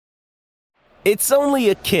It's only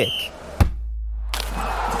a kick,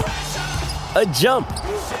 a jump,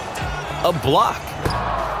 a block.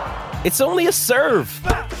 It's only a serve.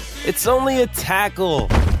 It's only a tackle,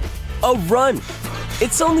 a run.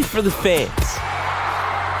 It's only for the fans.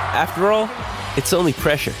 After all, it's only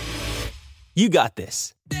pressure. You got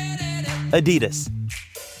this. Adidas.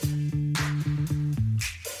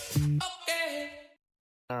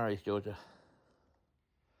 All right, Jorja.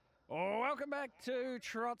 Welcome back to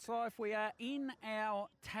Trots Life. We are in our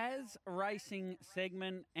Tas racing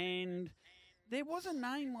segment, and there was a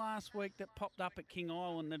name last week that popped up at King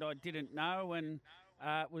Island that I didn't know, and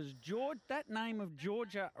it was that name of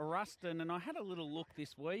Jorja Rusten. And I had a little look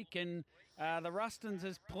this week, and the Rustens,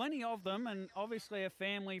 there's plenty of them, and obviously a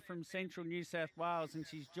family from central New South Wales, and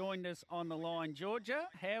she's joined us on the line. Jorja,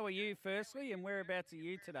 how are you firstly, and whereabouts are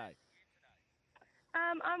you today?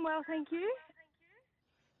 I'm well, thank you.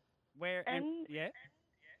 Where? Yeah?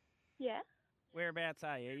 Yeah. Whereabouts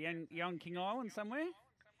are you? You on King Island somewhere?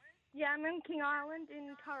 Yeah, I'm in King Island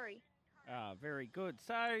in Curry. Ah, very good.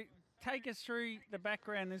 So take us through the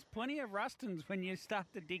background. There's plenty of Rustens when you start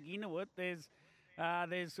to dig into it.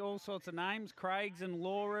 There's all sorts of names, Craigs and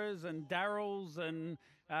Lauras and Darrells and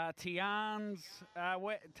Tians.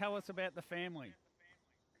 Tell us about the family.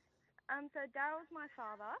 So Daryl's my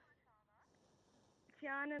father.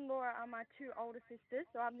 Tian and Laura are my two older sisters,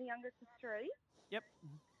 so I'm the youngest of three. Yep.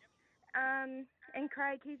 And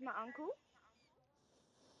Craig, he's my uncle.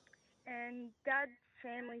 And Dad's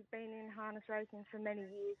family's been in harness racing for many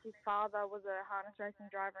years. His father was a harness racing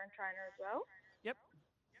driver and trainer as well. Yep.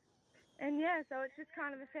 And yeah, so it's just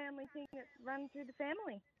kind of a family thing that runs through the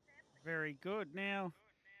family. Very good. Now,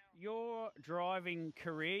 your driving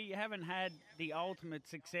career, you haven't had the ultimate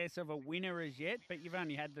success of a winner as yet, but you've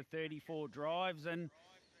only had the 34 drives, and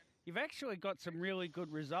you've actually got some really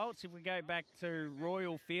good results. If we go back to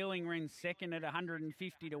Royal Feeling, ran second at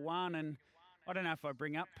 150 to 1, and I don't know if I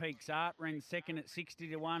bring up Peaks Art, ran second at 60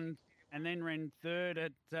 to 1, and then ran third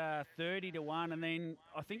at 30 to 1, and then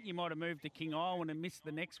I think you might have moved to King Island and missed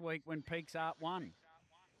the next week when Peaks Art won.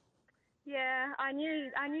 Yeah, I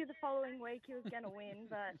knew the following week he was going to win,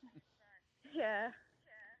 but yeah.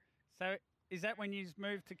 So is that when you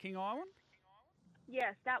moved to King Island?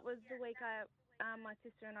 Yes, that was the week my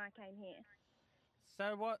sister and I came here.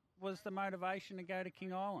 So what was the motivation to go to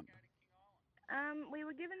King Island? We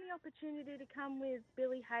were given the opportunity to come with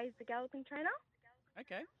Billy Hayes, the galloping trainer.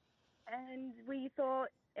 Okay. And we thought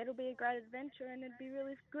it'll be a great adventure and it'd be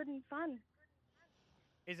really good and fun.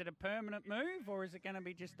 Is it a permanent move or is it going to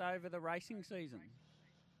be just over the racing season?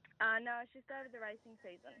 No, it's just over the racing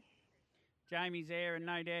season. Jamie's there, and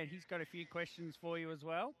no doubt he's got a few questions for you as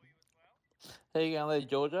well. How you going there,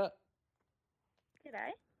 Jorja?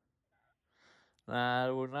 G'day.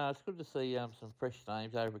 No, it's good to see some fresh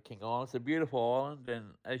names over at King Island. It's a beautiful island, and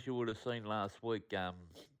as you would have seen last week, the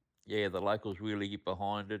locals really get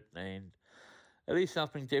behind it, and it is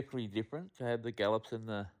something definitely different to have the gallops and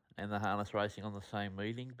the harness racing on the same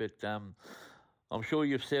meeting. But I'm sure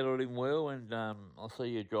you've settled in well, and I see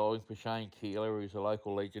you driving for Shane Keeler, who's a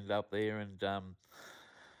local legend up there, and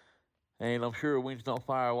I'm sure a win's not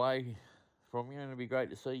far away from you, and it'd be great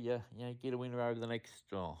to see you get a winner over the next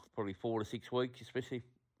probably 4 to 6 weeks, especially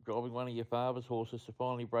driving one of your father's horses to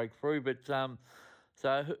finally break through. But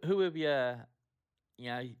so who have you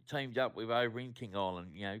teamed up with over in King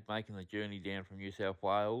Island? Making the journey down from New South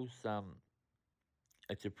Wales.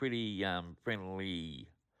 It's a pretty friendly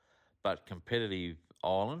but competitive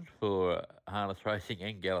island for harness racing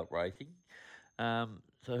and gallop racing.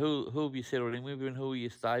 So who have you settled in with, and who are you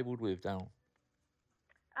stabled with, Donald?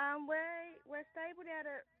 We're stabled out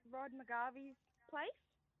at Rod McGarvey's place.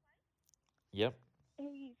 Yep.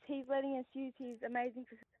 He's letting us use his amazing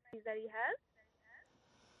facilities that he has.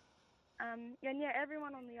 And yeah,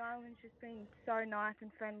 everyone on the island's just been so nice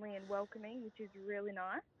and friendly and welcoming, which is really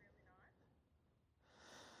nice.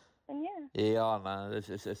 And yeah. Yeah, I know.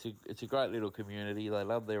 It's a great little community. They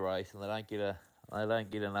love their race, and they don't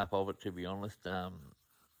get enough of it, to be honest. But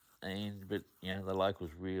the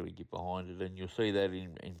locals really get behind it, and you'll see that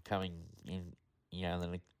in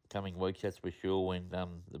the coming weeks. That's for sure. When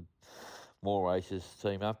the more races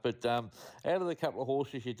team up. But out of the couple of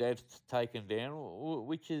horses your dad's taken down,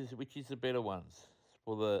 which is the better ones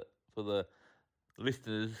for the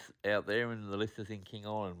listeners out there and the listeners in King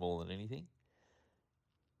Island more than anything?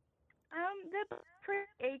 They're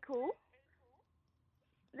pretty equal.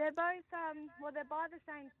 They're both they're by the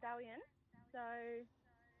same stallion, so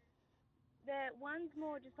one's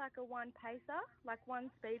more just like a one pacer, like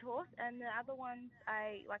one speed horse, and the other one's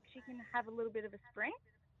she can have a little bit of a sprint.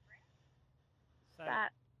 So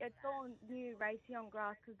but it's all new racing on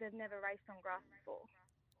grass because they've never raced on grass before.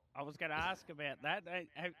 I was going to ask about that.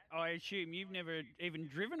 I assume you've never even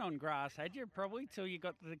driven on grass, had you? Probably till you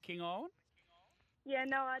got to the King Island. Yeah,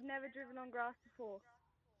 no, I'd never driven on grass before.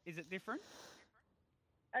 Is it different?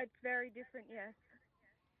 It's very different, yes.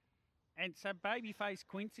 And so Babyface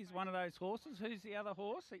Quince is one of those horses. Who's the other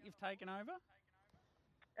horse that you've taken over?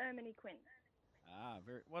 Erminy Quinn. Ah,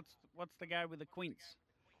 what's the go with the Quince?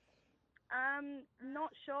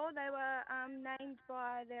 Not sure. They were named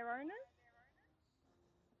by their owners.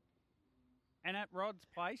 And at Rod's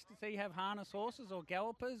place, does he have harness horses or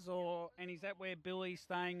gallopers, and is that where Billy's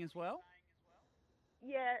staying as well?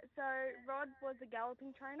 Yeah, so Rod was a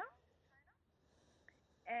galloping trainer.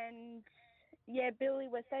 And, yeah,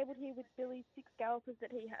 we're stabled here with Billy's 6 gallopers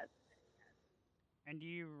that he has. And do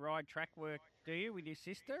you ride track work, do you, with your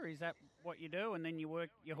sister? Is that what you do, and then you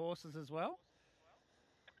work your horses as well?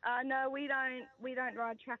 No, we don't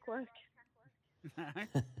ride track work.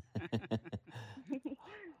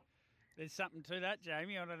 There's something to that,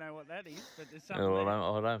 Jamie. I don't know what that is, but there's something. Well,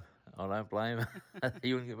 I don't blame her.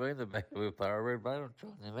 You wouldn't get me in the back with a thoroughbred, mate. I'm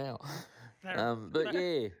trying you now. But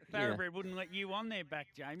yeah, thoroughbred wouldn't let you on their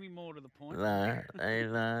back, Jamie. More to the point. No,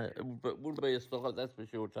 but wouldn't be a style, that's for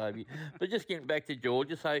sure, Toby. But just getting back to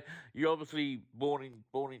Jorja, so you're obviously born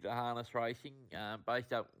into harness racing,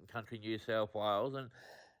 based up in country New South Wales, and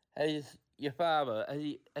has your father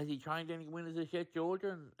has he trained any winners as yet,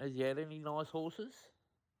 Jorja, and has he had any nice horses?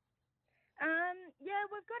 Yeah,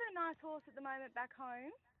 we've got a nice horse at the moment back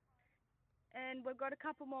home, and we've got a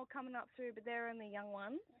couple more coming up through, but they're only young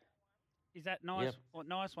ones. Is that nice? Yep. What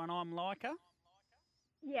nice one? I'm like her.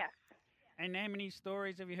 Yes. And how many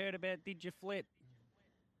stories have you heard about Did You Flip?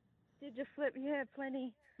 Did you flip? Yeah,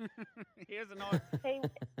 plenty. Here's a nice.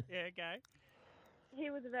 Yeah, okay.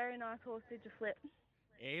 He was a very nice horse. Did you flip?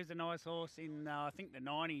 Yeah, he was a nice horse in I think the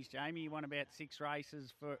 90s. Jamie, he won about 6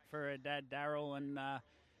 races for her dad Darryl, and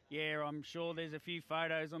yeah, I'm sure there's a few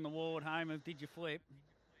photos on the wall at home of Did You Flip?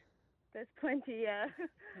 There's plenty, yeah.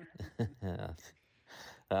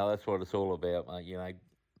 No, that's what it's all about, mate. You know,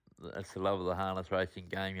 that's the love of the harness racing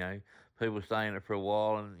game. You know, people stay in it for a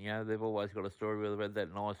while, and you know they've always got a story where they've had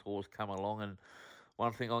that nice horse come along. And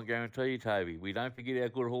one thing I guarantee you, Toby, we don't forget our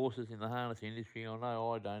good horses in the harness industry. I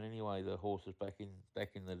know I don't anyway. The horses back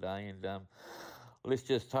in the day, and let's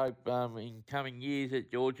just hope in coming years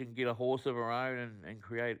that Jorja can get a horse of her own and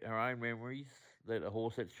create her own memories, that a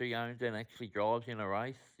horse that she owns and actually drives in a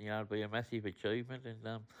race. You know, it'd be a massive achievement,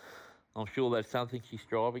 and I'm sure that's something she's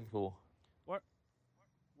striving for.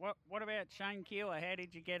 What about Shane Keeler? How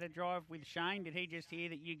did you get a drive with Shane? Did he just hear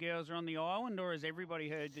that you girls are on the island, or has everybody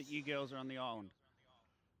heard that you girls are on the island?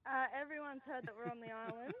 Everyone's heard that we're on the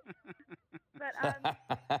island. But,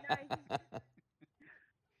 no,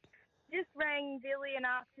 just rang Billy and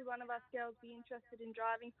asked if one of us girls be interested in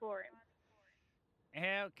driving for him.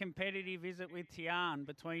 How competitive is it with Tian,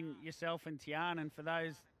 between yourself and Tian? And for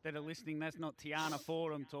those that are listening, that's not Tiana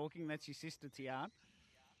Ford I'm talking, that's your sister Tian.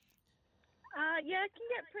 Yeah, it can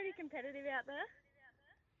get pretty competitive out there.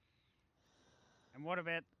 And what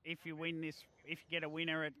about if you get a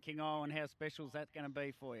winner at King Island, how special is that going to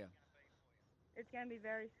be for you? It's going to be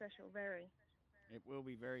very special, very. It will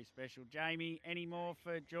be very special. Jamie, any more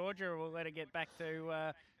for Jorja, or we'll let her get back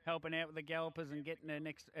to helping out with the gallopers and getting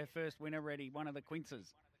her first winner ready, one of the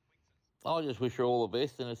Quinces? I just wish her all the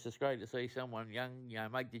best, and it's just great to see someone young, you know,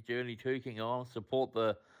 make the journey to King Island, support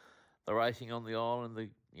the racing on the island,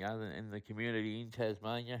 in the community in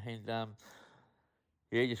Tasmania, and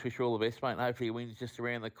yeah, just wish her all the best, mate. And hopefully it wins just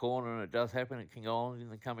around the corner, and it does happen at King Island in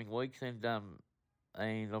the coming weeks, and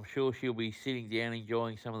I'm sure she'll be sitting down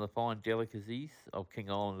enjoying some of the fine delicacies of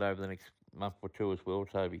King Island over the next month or two as well,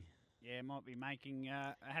 Toby. Yeah, might be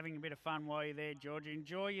having a bit of fun while you're there, Jorja.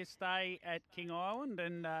 Enjoy your stay at King Island,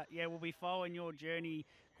 and yeah, we'll be following your journey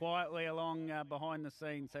quietly along behind the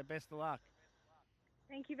scenes. So best of luck.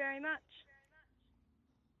 Thank you very much.